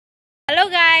Hello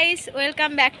guys,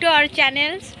 welcome back to our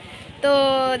channels. তো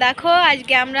দেখো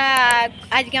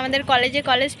আজকে আমাদের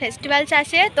কলেজ ফেস্টিভ্যালস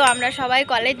আছে, তো আমরা সবাই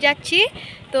কলেজ যাচ্ছি।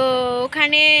 তো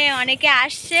ওখানে অনেকে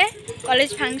আসছে কলেজ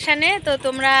ফাংশানে, তো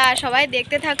তোমরা সবাই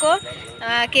দেখতে থাকো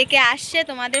কে কে আসছে,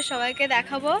 তোমাদের সবাইকে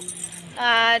দেখাবো।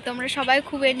 তোমরা সবাই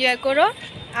খুব এনজয় করো,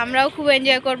 আমরাও খুব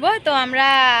এনজয় করব। তো আমরা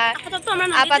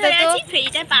আপাতত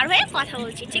ফেরিটা পার হয়ে কথা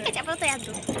বলছি, ঠিক আছে? আপাতত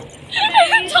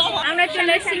আমরা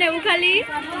চলে এসেছি নেবুখালি।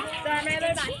 তো আমরা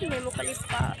এবার নেমুখালি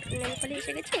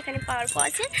এসে গেছি। এখানে পার্কও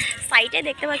আছে সাইডে,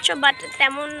 দেখতে পাচ্ছ, বাট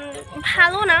তেমন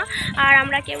ভালো না, আর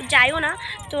আমরা কেউ যাইও না।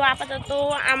 তো আপাতত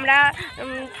আমরা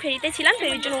ফেরিতে ছিলাম,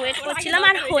 ফেরির জন্য ওয়েট করছিলাম,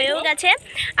 আর হয়েও গেছে।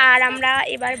 আর আমরা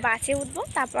এবার বাসে উঠবো,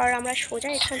 তারপর আমরা সোজা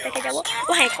এখান থেকে যাবো।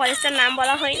 ও হ্যাঁ, কলেজটার নাম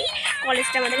বলা হয়নি,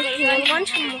 কলেজটা আমাদের হিঙ্গলগঞ্জ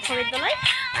মহাবিদ্যালয়।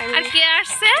 আর কে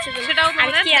আসছে সেটাও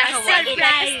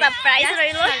সারপ্রাইজ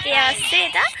রইল, কে আসছে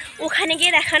এটা ওখানে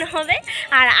গিয়ে দেখানো হবে।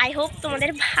 আর আই হোপ তোমাদের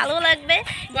ভালো লাগবে,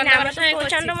 আমরা তো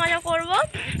প্রচণ্ড মজা করবো।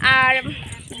 আর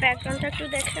ব্যাকগ্রাউন্ডটা একটু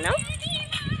দেখে নাও,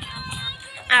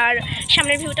 আর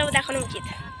সামনের ভিউটাও দেখানো উচিত।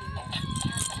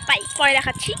 পরে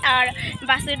দেখাচ্ছি। আর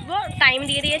বাসে উঠবো, টাইম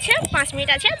দিয়ে দিয়েছে, 5 মিনিট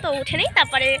আছে, তো উঠে নেই।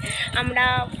 তারপরে আমরা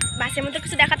বাসের মধ্যে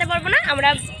কিছু দেখাতে পারবো না, আমরা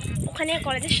ওখানে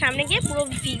কলেজের সামনে গিয়ে পুরো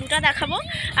ভিউটা দেখাবো।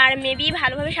 আর মেবি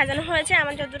ভালোভাবে সাজানো হয়েছে,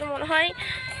 আমার যতদূর মনে হয়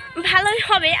ভালোই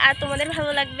হবে, আর তোমাদের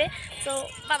ভালো লাগবে। তো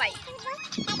বাই।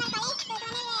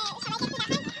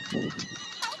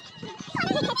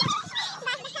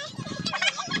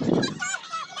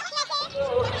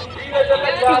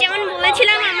 যেমন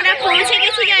বলেছিলাম, আমরা পৌঁছে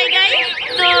গেছি জায়গায়।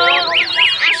 তো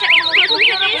প্রথম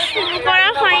থেকে শুরু করা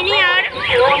হয়নি, আর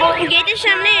গেটের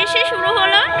সামনে এসে শুরু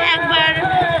হলো। একবার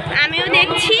আমিও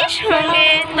দেখছি, সঙ্গে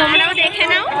তোমরাও দেখে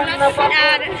নাও।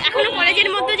 আর এখনো কলেজের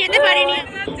মধ্যে যেতে পারিনি,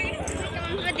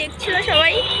 কেমনভাবে দেখছিল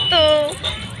সবাই, তো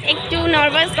একটু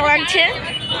নার্ভাস লাগছে।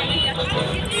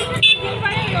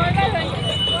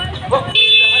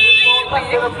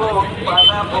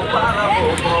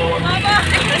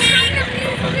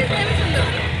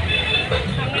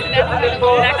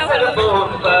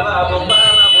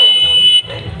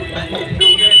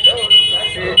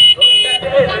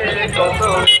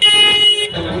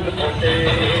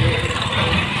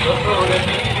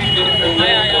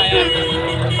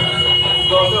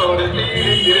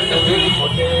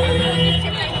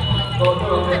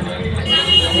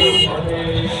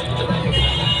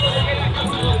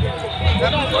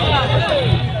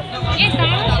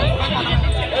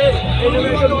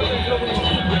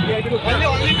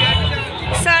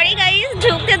 সরি গাইস,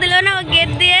 ঢুকতে দিল না ও গেট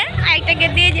দিয়ে, আরেকটা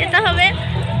গেট দিয়ে যেতে হবে।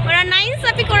 ওরা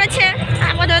নাইনসাফি করেছে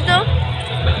আপাতত,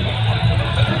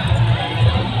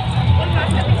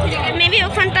 মেবি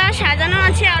ওখানটা সাজানো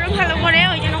আছে আরো ভালো করে,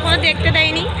 ওই জন্য কোনো দেখতে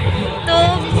দেয়নি। তো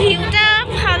ভিউটা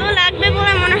ভালো লাগবে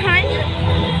বলে মনে হয়।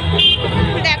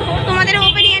 দেখো, তোমাদের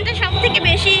ওপিনিয়নটা সব থেকে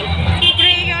বেশি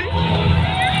প্রয়োজন।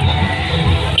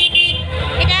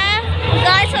 এটা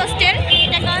গার্লস হোস্টেল,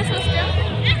 গার্লস হোস্টেল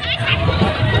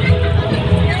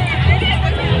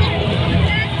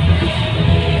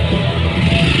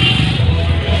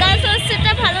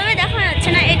হোস্টেলটা ভালোভাবে দেখা যাচ্ছে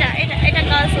না। এটা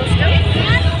গার্লস হোস্টেল।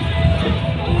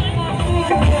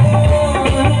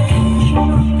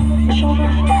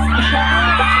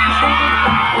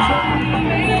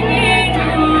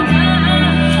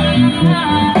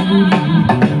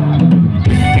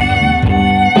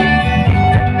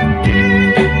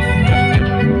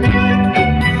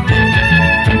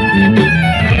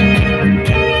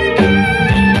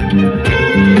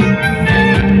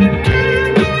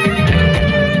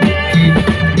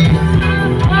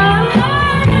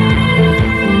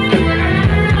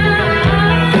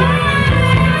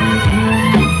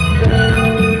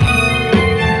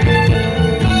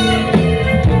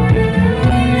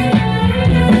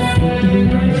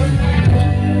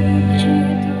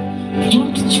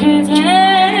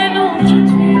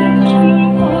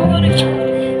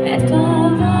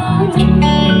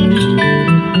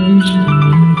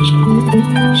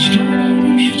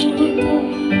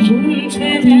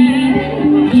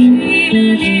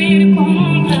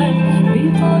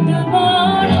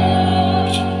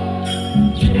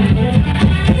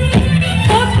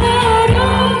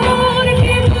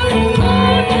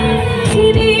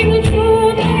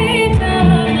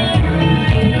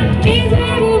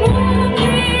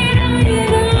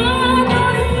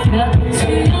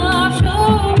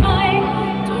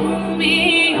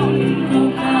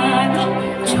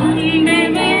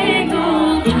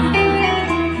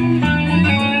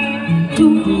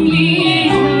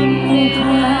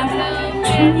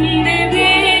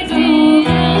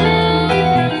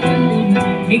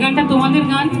 এই গানটা তোমাদের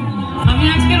গান। আমি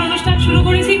আজকের অনুষ্ঠান শুরু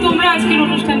করেছি, তোমরা আজকের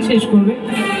অনুষ্ঠান শেষ করবে।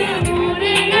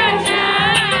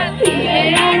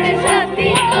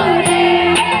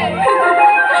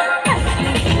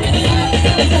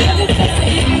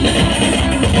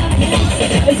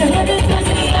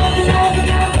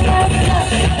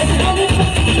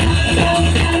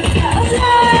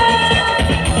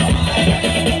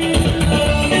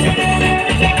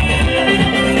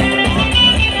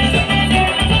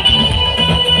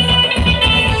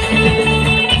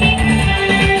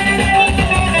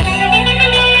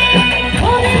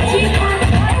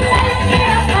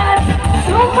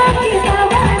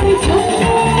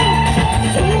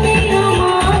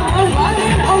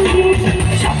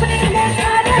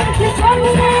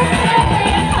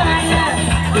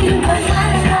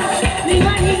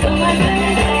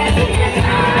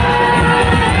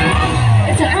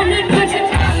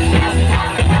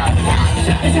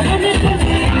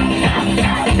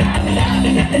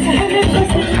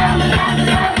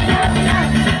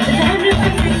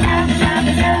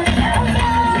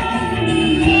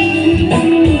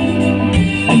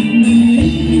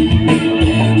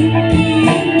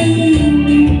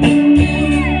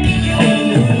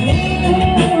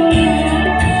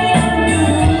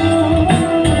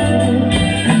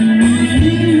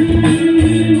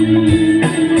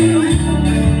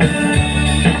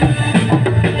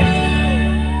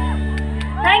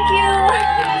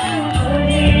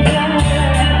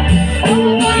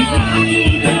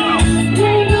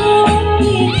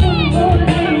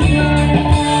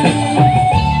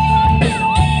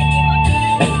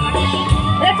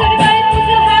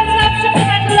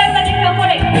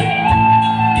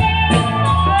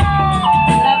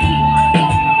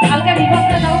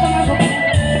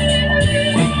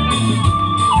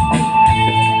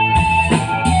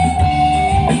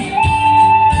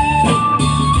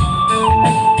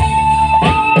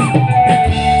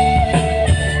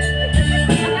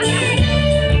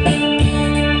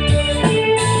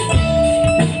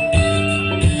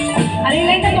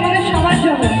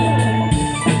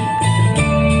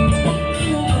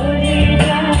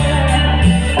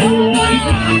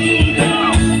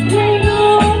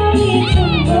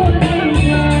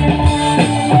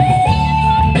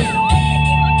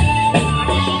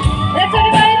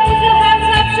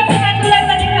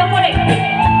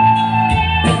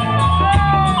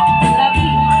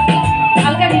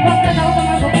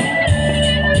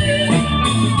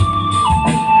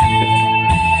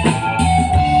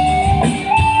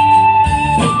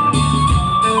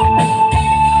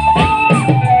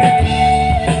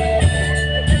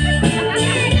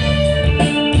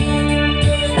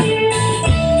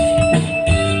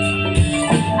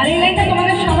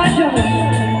 জন্য।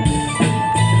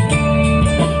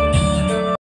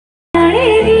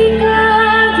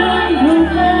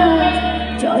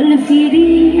 চল ফিরি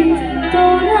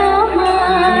তোরা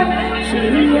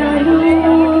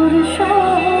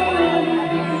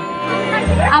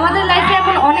আমাদের লাইফে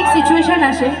এখন অনেক সিচুয়েশন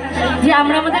আসে যে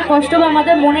আমরা আমাদের কষ্ট বা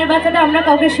আমাদের মনের ব্যথাটা আমরা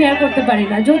কাউকে শেয়ার করতে পারি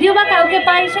না, যদিও বা কাউকে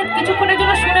পাই সে কিছুক্ষণের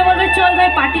জন্য শুনে বলবে চল ভাই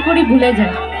পার্টি করি ভুলে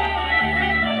যায়।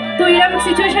 তো এরকম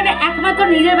সিচুয়েশনে একমাত্র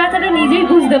নিজের ব্যথাটা নিজেই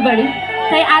বুঝতে পারি।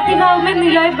 তাই আতিফ আহমেদ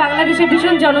নিলয় বাংলাদেশের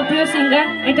ভীষণ জনপ্রিয় সিঙ্গার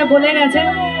এটা বলে গেছে,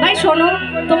 ভাই শোনো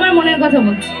তোমার মনের কথা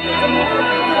বলছি।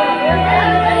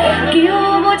 কেউ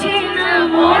বোঝে না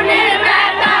মনের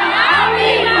ব্যথা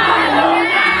আমি ভালো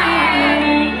নাই,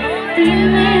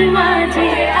 দিলের মাঝে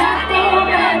এত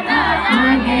ব্যথা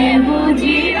আগে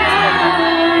বুঝি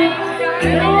নাই।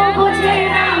 কেউ বোঝে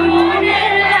না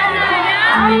মনের ব্যথা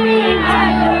আমি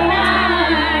ভালো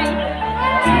নাই,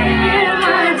 দিলের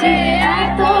মাঝে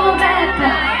এত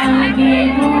ব্যথা আগে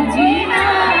বুঝি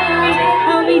নাই।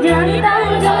 আমি জানতাম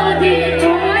যদি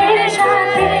তোমার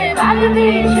সাথে কাঁদবে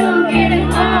সুখের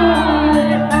ঘর,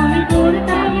 আমি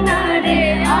করতাম না রে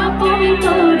আপন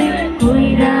তোরে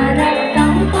কইরা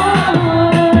রাখতাম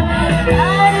ঘর।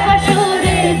 আর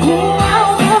বাসরে ঘুমাও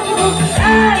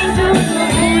তাই জন্য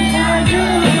সাজো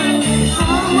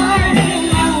আমার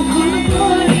ভুল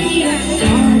করিয়া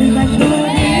আর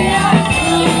বাসরে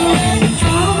আসো।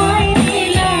 সময়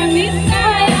দিলাম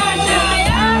মিথ্যায় আশায়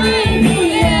আমি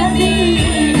দিয়া দিই,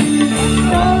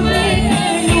 তবে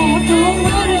কেন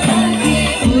তোমার সাথে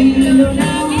হইল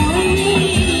না হইনি।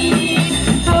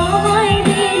 সময়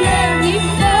দিলাম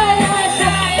মিথ্যায়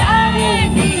আশায় আমি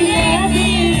দিয়া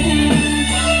দিই,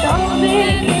 তবে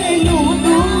কেন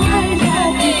তোমার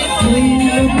সাথে হইল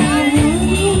না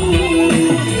হইনি।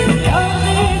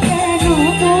 তবে কেন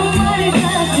তোমার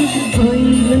সাথে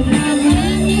হইল না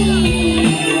হইনি।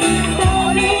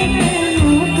 তবে কেন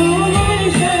তোমার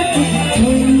সাথে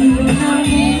হইল না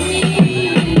হইনি।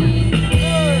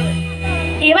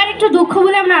 এবার একটু দুঃখ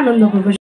বলে আমরা আনন্দ করবো।